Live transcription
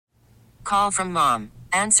Call from mom.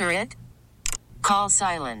 Answer it. Call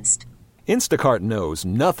silenced. Instacart knows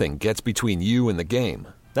nothing gets between you and the game.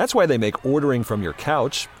 That's why they make ordering from your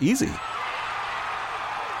couch easy.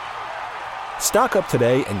 Stock up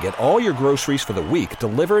today and get all your groceries for the week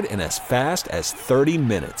delivered in as fast as 30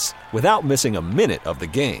 minutes without missing a minute of the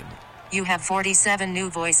game. You have 47 new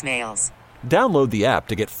voicemails. Download the app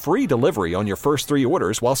to get free delivery on your first 3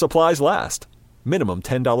 orders while supplies last. Minimum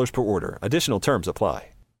 $10 per order. Additional terms apply.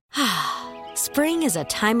 Spring is a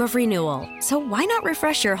time of renewal, so why not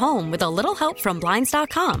refresh your home with a little help from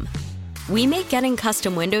Blinds.com? We make getting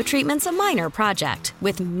custom window treatments a minor project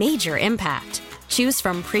with major impact. Choose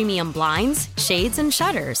from premium blinds, shades, and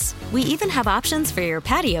shutters. We even have options for your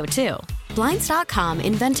patio, too. Blinds.com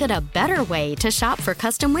invented a better way to shop for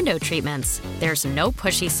custom window treatments. There's no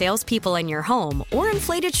pushy salespeople in your home or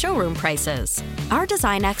inflated showroom prices. Our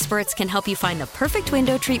design experts can help you find the perfect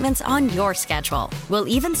window treatments on your schedule. We'll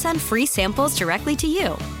even send free samples directly to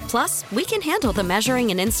you. Plus, we can handle the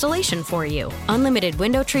measuring and installation for you. Unlimited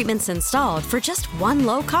window treatments installed for just one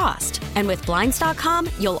low cost. And with Blinds.com,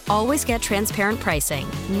 you'll always get transparent pricing.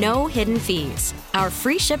 No hidden fees. Our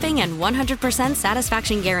free shipping and 100%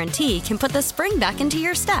 satisfaction guarantee can put the spring back into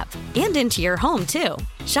your step and into your home, too.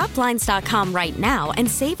 Shop Blinds.com right now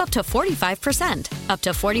and save up to 45%. Up to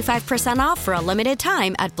 45% off for a limited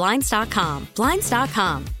time at Blinds.com.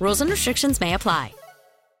 Blinds.com. Rules and restrictions may apply.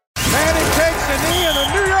 Manning takes the knee, and the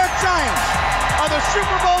New York Giants are the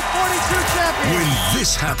Super Bowl 42 champions. When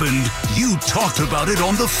this happened, you talked about it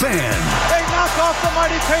on The Fan. They knock off the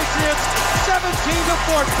mighty Patriots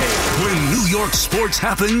 17-14. When New York sports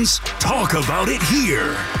happens, talk about it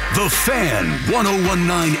here. The Fan,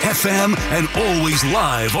 101.9 FM, and always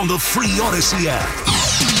live on the free Odyssey app.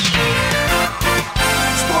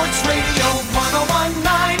 Sports Radio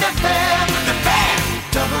 101.9 FM. The Fan,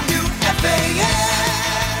 WFAN.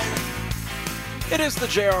 It is the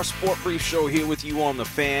JR Sport Brief Show here with you on The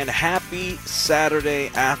Fan. Happy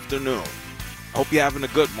Saturday afternoon. I hope you're having a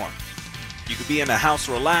good one. You could be in the house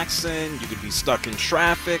relaxing. You could be stuck in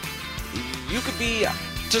traffic. You could be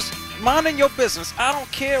just minding your business. I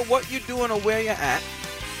don't care what you're doing or where you're at.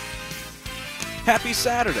 Happy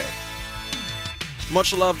Saturday.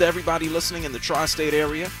 Much love to everybody listening in the tri-state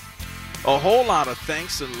area. A whole lot of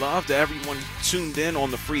thanks and love to everyone tuned in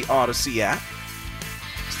on the free Odyssey app.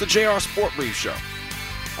 It's the JR Sport Brief Show.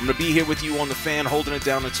 I'm going to be here with you on The Fan, holding it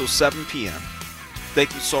down until 7 p.m.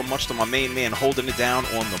 Thank you so much to my main man holding it down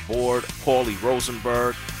on the board, Paulie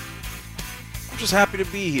Rosenberg. I'm just happy to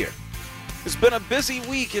be here. It's been a busy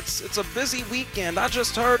week. It's a busy weekend. I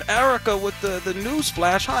just heard Erica with the news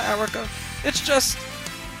flash. Hi, Erica.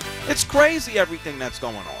 It's crazy everything that's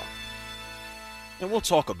going on. And we'll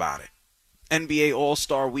talk about it. NBA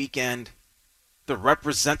All-Star Weekend. The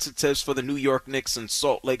representatives for the New York Knicks in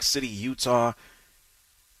Salt Lake City, Utah.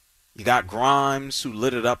 You got Grimes, who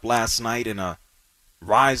lit it up last night in a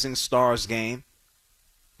Rising Stars game.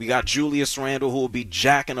 We got Julius Randle, who will be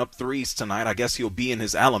jacking up threes tonight. I guess he'll be in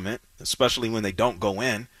his element, especially when they don't go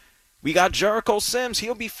in. We got Jericho Sims.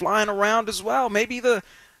 He'll be flying around as well. Maybe the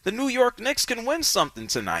New York Knicks can win something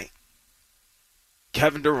tonight.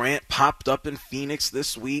 Kevin Durant popped up in Phoenix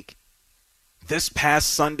this week. This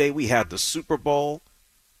past Sunday, we had the Super Bowl.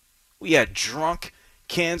 We had drunk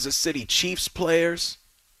Kansas City Chiefs players.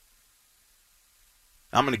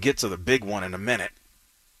 I'm going to get to the big one in a minute.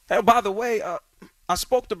 Hey, by the way, I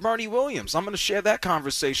spoke to Bernie Williams. I'm going to share that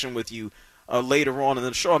conversation with you later on in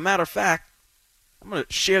the show. As a matter of fact, I'm going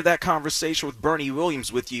to share that conversation with Bernie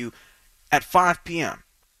Williams with you at 5 p.m.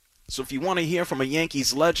 So if you want to hear from a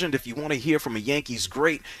Yankees legend, if you want to hear from a Yankees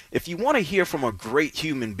great, if you want to hear from a great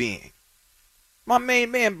human being, my main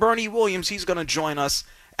man, Bernie Williams, he's going to join us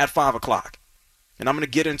at 5 o'clock. And I'm going to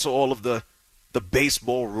get into all of the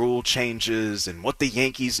baseball rule changes and what the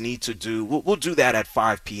Yankees need to do. We'll do that at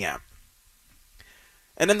 5 p.m.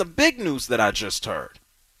 And then the big news that I just heard,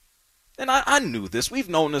 and I knew this. We've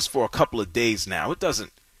known this for a couple of days now. It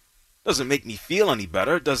doesn't make me feel any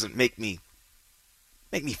better. It doesn't make me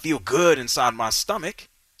feel good inside my stomach.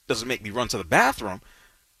 It doesn't make me run to the bathroom.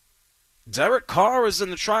 Derek Carr is in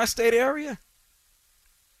the tri-state area.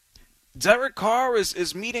 Derek Carr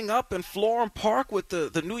is meeting up in Florham Park with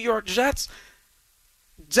the New York Jets.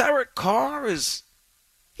 Derek Carr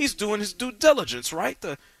he's doing his due diligence, right?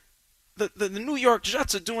 The New York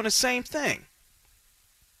Jets are doing the same thing.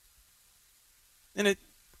 And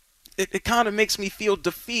it kind of makes me feel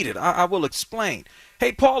defeated. I will explain.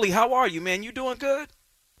 Hey, Paulie, how are you, man? You doing good?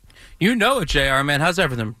 You know it, JR, man. How's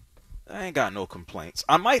everything? I ain't got no complaints.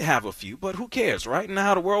 I might have a few, but who cares, right? You know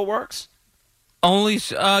how the world works?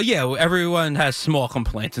 Everyone has small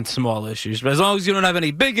complaints and small issues, but as long as you don't have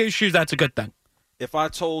any big issues, that's a good thing. If I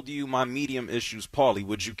told you my medium issues, Paulie,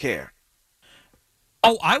 would you care?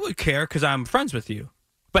 Oh, I would care because I'm friends with you.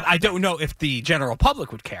 But I don't know if the general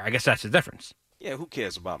public would care. I guess that's the difference. Yeah, who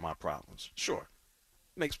cares about my problems? Sure.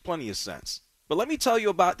 Makes plenty of sense. But let me tell you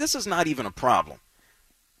about, this is not even a problem.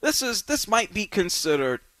 This might be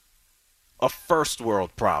considered a first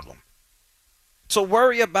world problem. To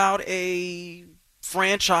worry about a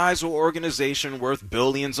franchise or organization worth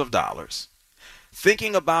billions of dollars,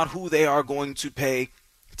 thinking about who they are going to pay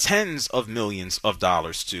tens of millions of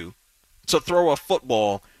dollars to throw a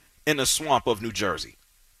football in a swamp of New Jersey.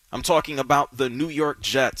 I'm talking about the New York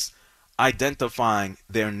Jets identifying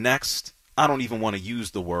their next, I don't even want to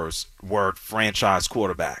use the word franchise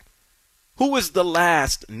quarterback. Who is the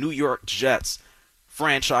last New York Jets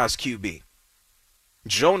franchise QB?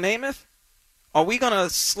 Joe Namath? Are we going to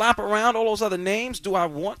slap around all those other names? Do I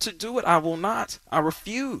want to do it? I will not. I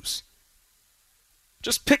refuse.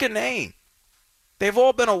 Just pick a name. They've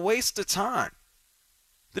all been a waste of time.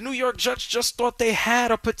 The New York Jets just thought they had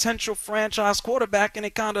a potential franchise quarterback, and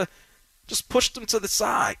it kind of just pushed them to the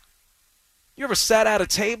side. You ever sat at a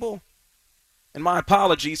table? And my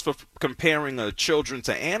apologies for comparing children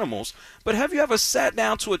to animals, but have you ever sat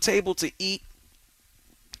down to a table to eat,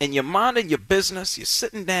 and you're minding your business, you're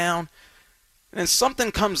sitting down, and then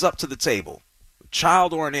something comes up to the table, a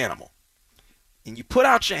child or an animal, and you put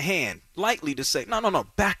out your hand lightly to say, no,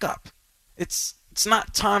 back up. It's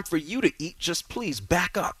not time for you to eat, just please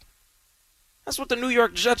back up. That's what the New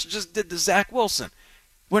York Jets just did to Zach Wilson.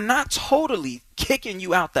 We're not totally kicking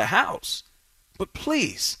you out the house, but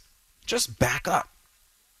please, just back up.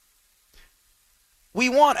 We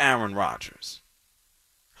want Aaron Rodgers.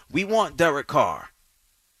 We want Derek Carr.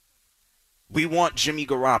 We want Jimmy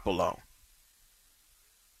Garoppolo.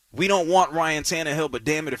 We don't want Ryan Tannehill, but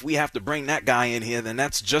damn it, if we have to bring that guy in here, then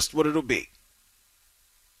that's just what it'll be.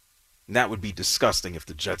 And that would be disgusting if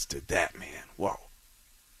the Jets did that, man. Whoa.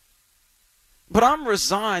 But I'm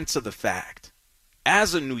resigned to the fact,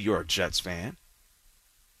 as a New York Jets fan,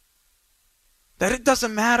 that it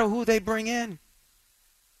doesn't matter who they bring in.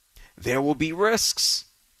 There will be risks.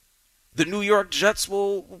 The New York Jets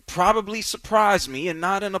will probably surprise me, and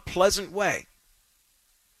not in a pleasant way.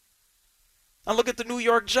 I look at the New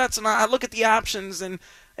York Jets and I look at the options, and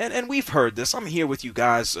we've heard this. I'm here with you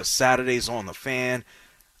guys Saturdays on the Fan.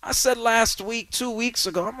 I said last week, 2 weeks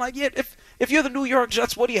ago, I'm like, yeah, if you're the New York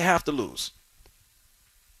Jets, what do you have to lose?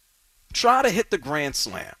 Try to hit the grand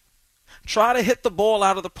slam. Try to hit the ball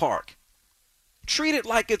out of the park. Treat it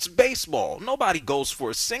like it's baseball. Nobody goes for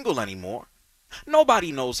a single anymore.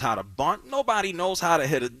 Nobody knows how to bunt. Nobody knows how to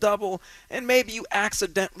hit a double. And maybe you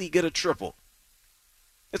accidentally get a triple.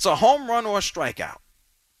 It's a home run or a strikeout.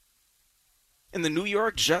 And the New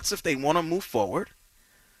York Jets, if they want to move forward,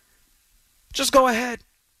 just go ahead.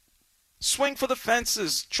 Swing for the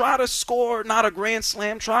fences. Try to score, not a grand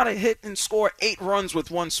slam. Try to hit and score 8 runs with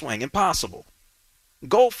one swing. Impossible.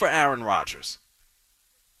 Go for Aaron Rodgers.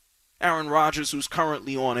 Aaron Rodgers, who's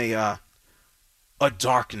currently on a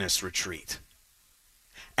darkness retreat.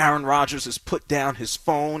 Aaron Rodgers has put down his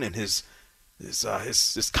phone and his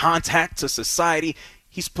contact to society.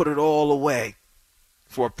 He's put it all away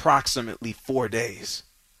for approximately 4 days.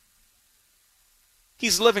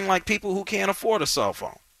 He's living like people who can't afford a cell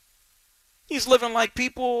phone. He's living like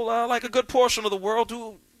people, like a good portion of the world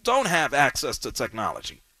who don't have access to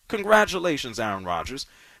technology. Congratulations, Aaron Rodgers.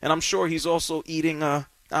 And I'm sure he's also eating,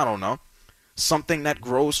 something that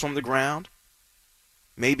grows from the ground.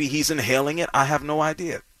 Maybe he's inhaling it. I have no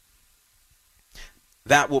idea.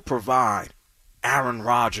 That will provide Aaron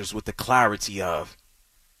Rodgers with the clarity of,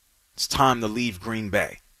 it's time to leave Green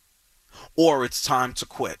Bay. Or it's time to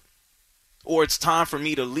quit. Or it's time for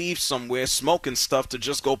me to leave somewhere smoking stuff to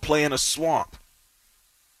just go play in a swamp.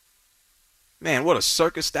 Man, what a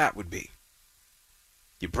circus that would be.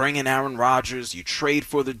 You bring in Aaron Rodgers, you trade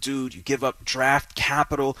for the dude, you give up draft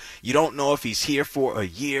capital. You don't know if he's here for a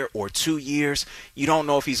year or 2 years. You don't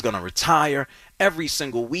know if he's going to retire. Every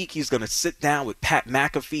single week he's going to sit down with Pat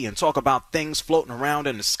McAfee and talk about things floating around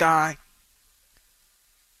in the sky.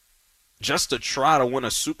 Just to try to win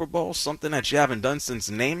a Super Bowl, something that you haven't done since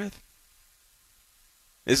Namath?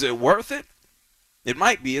 Is it worth it? It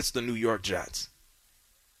might be. It's the New York Jets.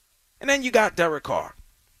 And then you got Derek Carr.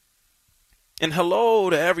 And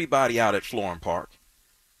hello to everybody out at Florham Park.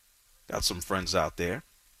 Got some friends out there.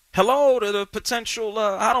 Hello to the potential,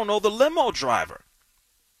 the limo driver.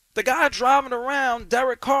 The guy driving around,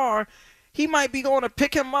 Derek Carr, he might be going to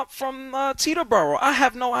pick him up from Teterboro. I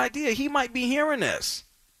have no idea. He might be hearing this.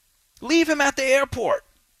 Leave him at the airport.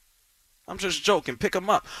 I'm just joking. Pick him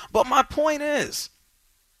up. But my point is,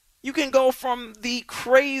 you can go from the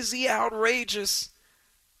crazy outrageous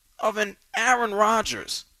of an Aaron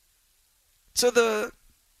Rodgers to the,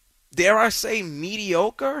 dare I say,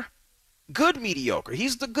 mediocre, good mediocre.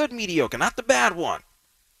 He's the good mediocre, not the bad one,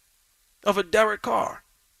 of a Derek Carr.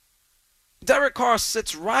 Derek Carr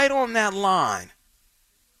sits right on that line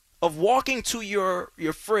of walking to your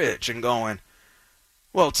fridge and going,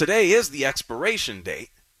 well, today is the expiration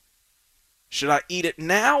date. Should I eat it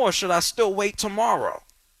now or should I still wait tomorrow?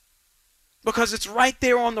 Because it's right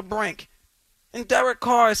there on the brink. And Derek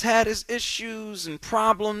Carr has had his issues and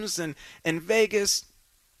problems in Vegas.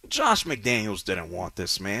 Josh McDaniels didn't want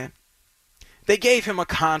this, man. They gave him a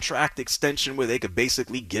contract extension where they could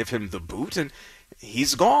basically give him the boot, and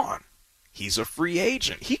he's gone. He's a free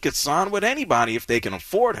agent. He could sign with anybody if they can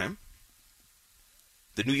afford him.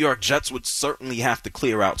 The New York Jets would certainly have to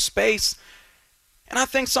clear out space. And I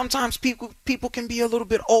think sometimes people can be a little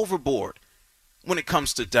bit overboard when it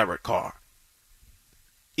comes to Derek Carr.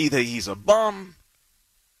 Either he's a bum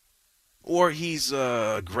or he's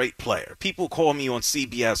a great player. People call me on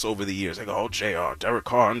CBS over the years. They go, oh, JR, Derek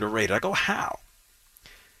Carr underrated. I go, how?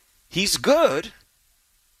 He's good,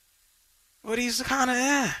 but he's kind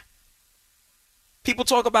of People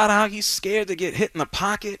talk about how he's scared to get hit in the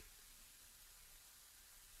pocket,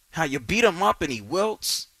 how you beat him up and he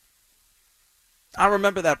wilts. I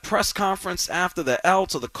remember that press conference after the L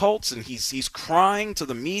to the Colts, and he's crying to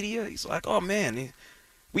the media. He's like, oh, man,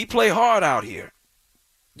 we play hard out here.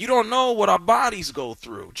 You don't know what our bodies go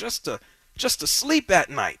through just to sleep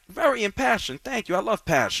at night. Very impassioned. Thank you. I love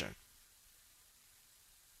passion.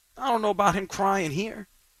 I don't know about him crying here.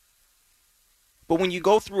 But when you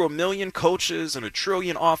go through 1 million coaches and 1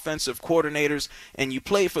 trillion offensive coordinators and you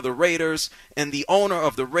play for the Raiders and the owner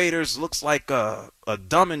of the Raiders looks like a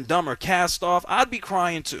Dumb and Dumber cast-off, I'd be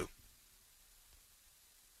crying too.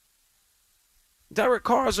 Derek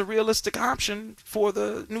Carr is a realistic option for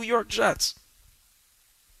the New York Jets.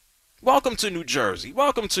 Welcome to New Jersey.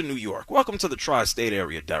 Welcome to New York. Welcome to the tri-state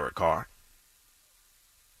area, Derek Carr.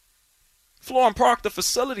 Florham Park, the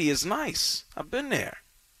facility is nice. I've been there.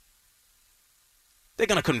 They're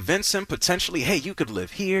going to convince him potentially, hey, you could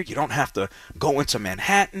live here. You don't have to go into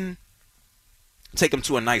Manhattan. Take him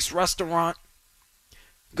to a nice restaurant.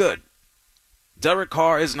 Good. Derek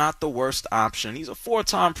Carr is not the worst option. He's a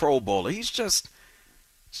 4-time Pro Bowler. He's just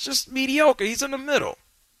mediocre. He's in the middle.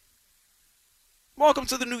 Welcome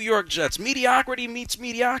to the New York Jets. Mediocrity meets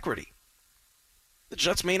mediocrity. The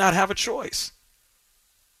Jets may not have a choice.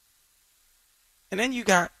 And then you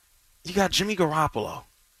got Jimmy Garoppolo.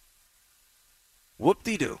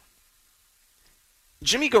 Whoop-de-doo.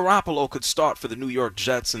 Jimmy Garoppolo could start for the New York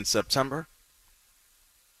Jets in September.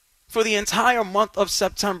 For the entire month of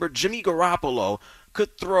September, Jimmy Garoppolo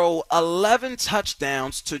could throw 11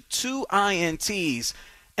 touchdowns to 2 INTs.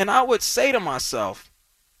 And I would say to myself,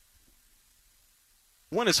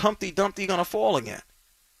 when is Humpty Dumpty going to fall again?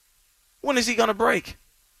 When is he going to break?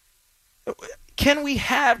 Can we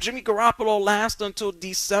have Jimmy Garoppolo last until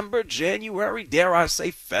December, January, dare I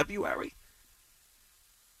say February?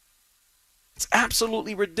 It's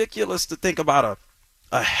absolutely ridiculous to think about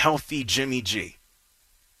a healthy Jimmy G.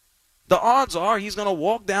 The odds are he's going to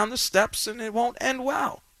walk down the steps and it won't end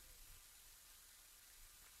well.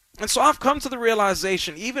 And so I've come to the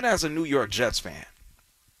realization, even as a New York Jets fan,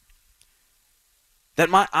 that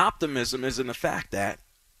my optimism is in the fact that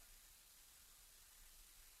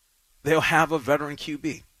they'll have a veteran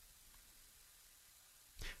QB.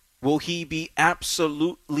 Will he be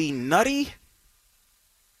absolutely nutty?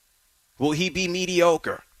 Will he be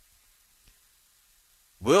mediocre?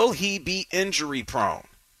 Will he be injury prone?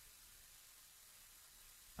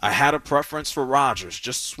 I had a preference for Rodgers,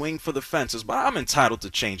 just swing for the fences, but I'm entitled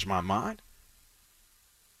to change my mind.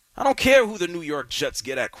 I don't care who the New York Jets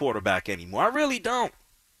get at quarterback anymore. I really don't.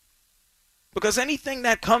 Because anything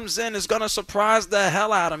that comes in is going to surprise the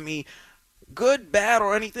hell out of me, good, bad,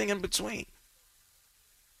 or anything in between.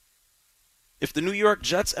 If the New York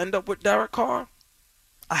Jets end up with Derek Carr,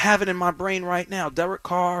 I have it in my brain right now. Derek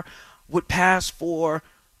Carr would pass for,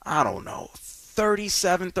 I don't know,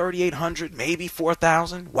 3,800, maybe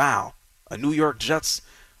 4,000. Wow. A New York Jets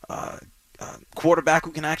quarterback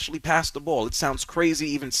who can actually pass the ball. It sounds crazy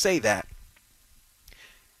to even say that.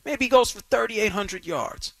 Maybe he goes for 3,800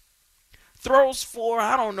 yards. Throws for,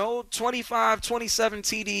 I don't know, 25, 27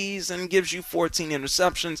 TDs and gives you 14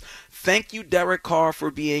 interceptions. Thank you, Derek Carr, for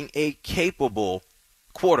being a capable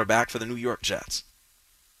quarterback for the New York Jets.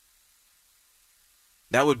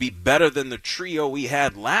 That would be better than the trio we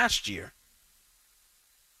had last year.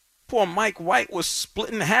 Poor Mike White was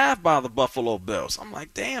split in half by the Buffalo Bills. I'm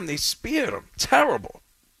like, damn, they speared him. Terrible.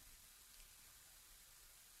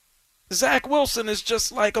 Zach Wilson is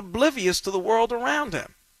just like oblivious to the world around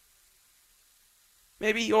him.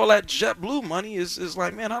 Maybe all that JetBlue money is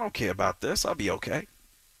like, man, I don't care about this. I'll be okay.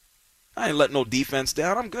 I ain't letting no defense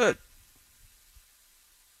down. I'm good.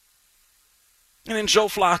 And then Joe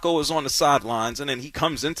Flacco is on the sidelines, and then he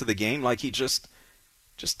comes into the game like he just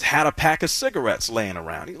had a pack of cigarettes laying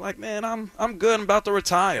around. He's like, man, I'm good. I'm about to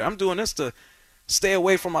retire. I'm doing this to stay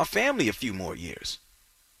away from my family a few more years.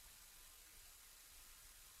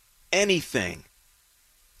 Anything,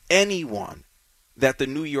 anyone that the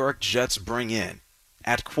New York Jets bring in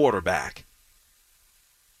at quarterback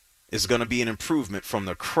is going to be an improvement from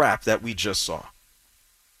the crap that we just saw.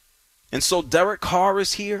 And so Derek Carr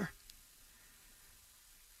is here.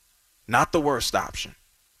 Not the worst option.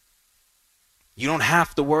 You don't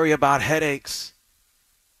have to worry about headaches.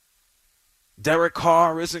 Derek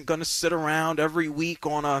Carr isn't going to sit around every week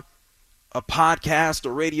on a podcast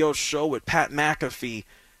or radio show with Pat McAfee,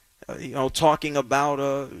 talking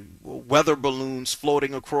about weather balloons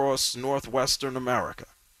floating across northwestern America.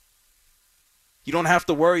 You don't have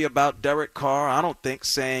to worry about Derek Carr, I don't think,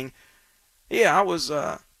 saying, yeah, I was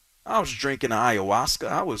drinking ayahuasca.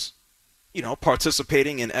 I was,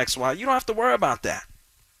 participating in XY. You don't have to worry about that.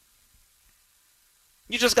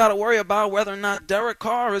 You just got to worry about whether or not Derek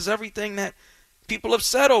Carr is everything that people have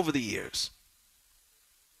said over the years.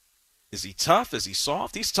 Is he tough? Is he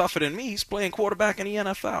soft? He's tougher than me. He's playing quarterback in the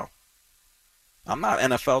NFL. I'm not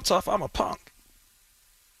NFL tough. I'm a punk.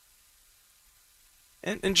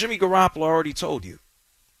 And Jimmy Garoppolo already told you.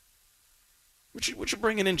 What you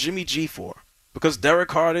bringing in Jimmy G for? Because Derek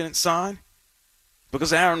Carr didn't sign?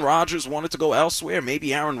 Because Aaron Rodgers wanted to go elsewhere?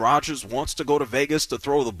 Maybe Aaron Rodgers wants to go to Vegas to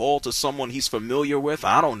throw the ball to someone he's familiar with.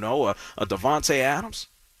 I don't know, a Devontae Adams.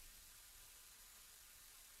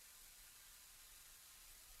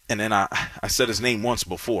 And then I said his name once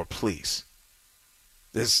before, please.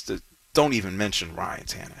 Don't even mention Ryan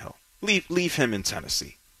Tannehill. Leave him in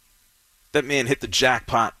Tennessee. That man hit the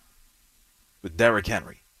jackpot with Derrick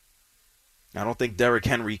Henry. I don't think Derrick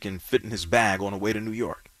Henry can fit in his bag on the way to New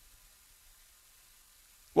York.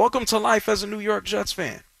 Welcome to life as a New York Jets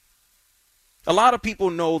fan. A lot of people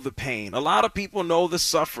know the pain. A lot of people know the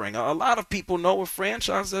suffering. A lot of people know a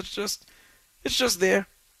franchise that's just there.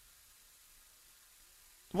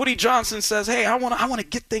 Woody Johnson says, hey, I want to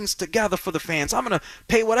get things together for the fans. I'm going to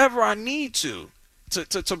pay whatever I need to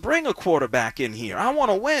bring a quarterback in here. I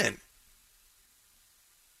want to win.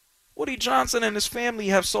 Woody Johnson and his family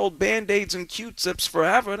have sold Band-Aids and Q-tips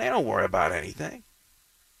forever. They don't worry about anything.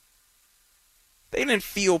 They didn't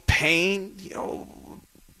feel pain,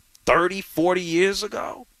 30, 40 years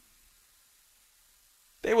ago.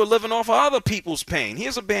 They were living off of other people's pain.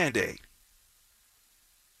 Here's a Band-Aid.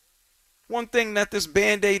 One thing that this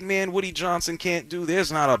Band-Aid man, Woody Johnson, can't do,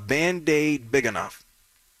 there's not a Band-Aid big enough.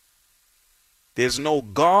 There's no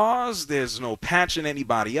gauze, there's no patching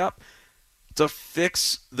anybody up to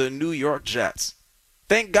fix the New York Jets.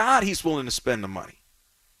 Thank God he's willing to spend the money.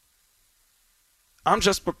 I'm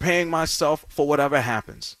just preparing myself for whatever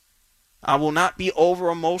happens. I will not be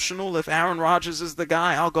over-emotional. If Aaron Rodgers is the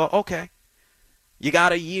guy, I'll go, okay. You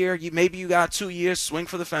got a year, maybe you got 2 years, swing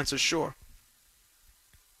for the fences, sure.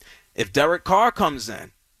 If Derek Carr comes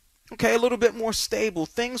in, okay, a little bit more stable,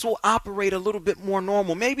 things will operate a little bit more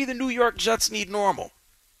normal. Maybe the New York Jets need normal.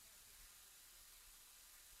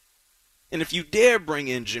 And if you dare bring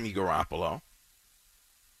in Jimmy Garoppolo,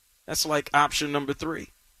 that's like option number 3.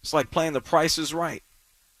 It's like playing The Price is Right.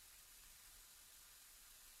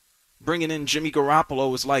 Bringing in Jimmy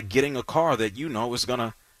Garoppolo is like getting a car that is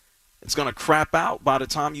gonna crap out by the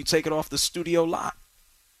time you take it off the studio lot.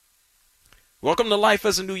 Welcome to life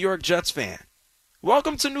as a New York Jets fan.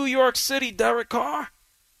 Welcome to New York City, Derek Carr.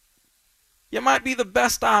 You might be the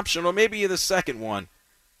best option, or maybe you're the second one.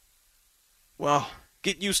 Well,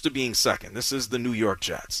 get used to being second. This is the New York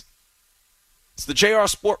Jets. It's the JR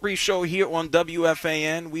Sport Brief Show here on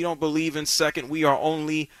WFAN. We don't believe in second. We are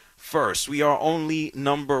only first. We are only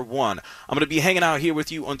number one. I'm going to be hanging out here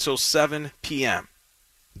with you until 7 p.m.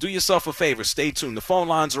 Do yourself a favor. Stay tuned. The phone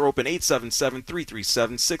lines are open,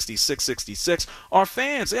 877-337-6666. Our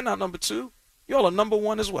fans, they're not number 2. Y'all are number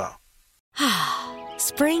 1 as well.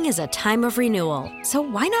 Spring is a time of renewal, so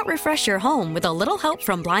why not refresh your home with a little help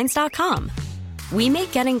from Blinds.com? We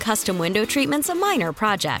make getting custom window treatments a minor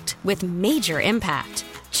project with major impact.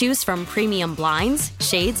 Choose from premium blinds,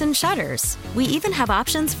 shades, and shutters. We even have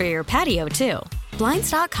options for your patio, too.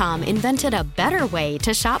 Blinds.com invented a better way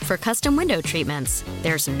to shop for custom window treatments.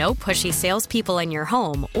 There's no pushy salespeople in your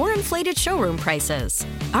home or inflated showroom prices.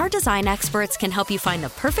 Our design experts can help you find the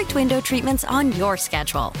perfect window treatments on your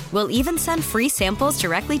schedule. We'll even send free samples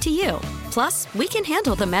directly to you. Plus, we can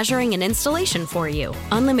handle the measuring and installation for you.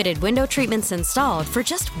 Unlimited window treatments installed for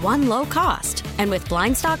just one low cost. And with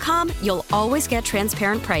Blinds.com, you'll always get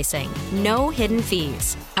transparent pricing. No hidden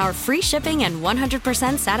fees. Our free shipping and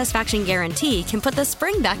 100% satisfaction guarantee can put the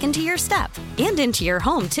spring back into your step and into your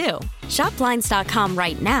home, too. Shop Blinds.com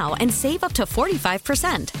right now and save up to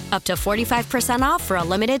 45%. Up to 45% off for a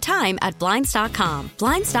limited time at Blinds.com.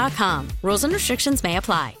 Blinds.com. Rules and restrictions may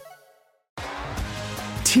apply.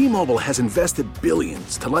 T-Mobile has invested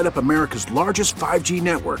billions to light up America's largest 5G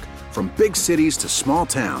network, from big cities to small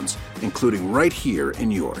towns, including right here in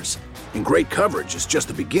yours. And great coverage is just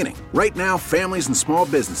the beginning. Right now, families and small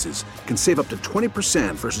businesses can save up to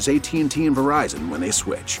 20% versus AT&T and Verizon when they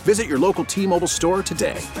switch. Visit your local T-Mobile store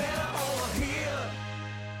today.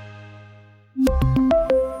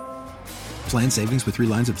 Plan savings with 3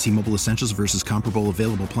 lines of T-Mobile Essentials versus comparable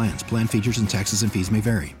available plans. Plan features and taxes and fees may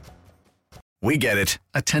vary. We get it.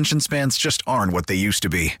 Attention spans just aren't what they used to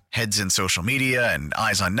be. Heads in social media and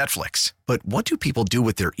eyes on Netflix. But what do people do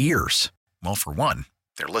with their ears? Well, for one,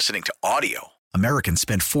 they're listening to audio. Americans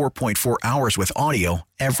spend 4.4 hours with audio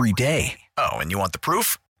every day. Oh, and you want the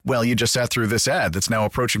proof? Well, you just sat through this ad that's now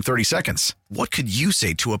approaching 30 seconds. What could you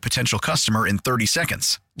say to a potential customer in 30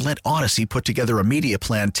 seconds? Let Odyssey put together a media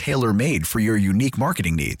plan tailor-made for your unique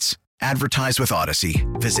marketing needs. Advertise with Odyssey.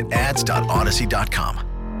 Visit ads.odyssey.com.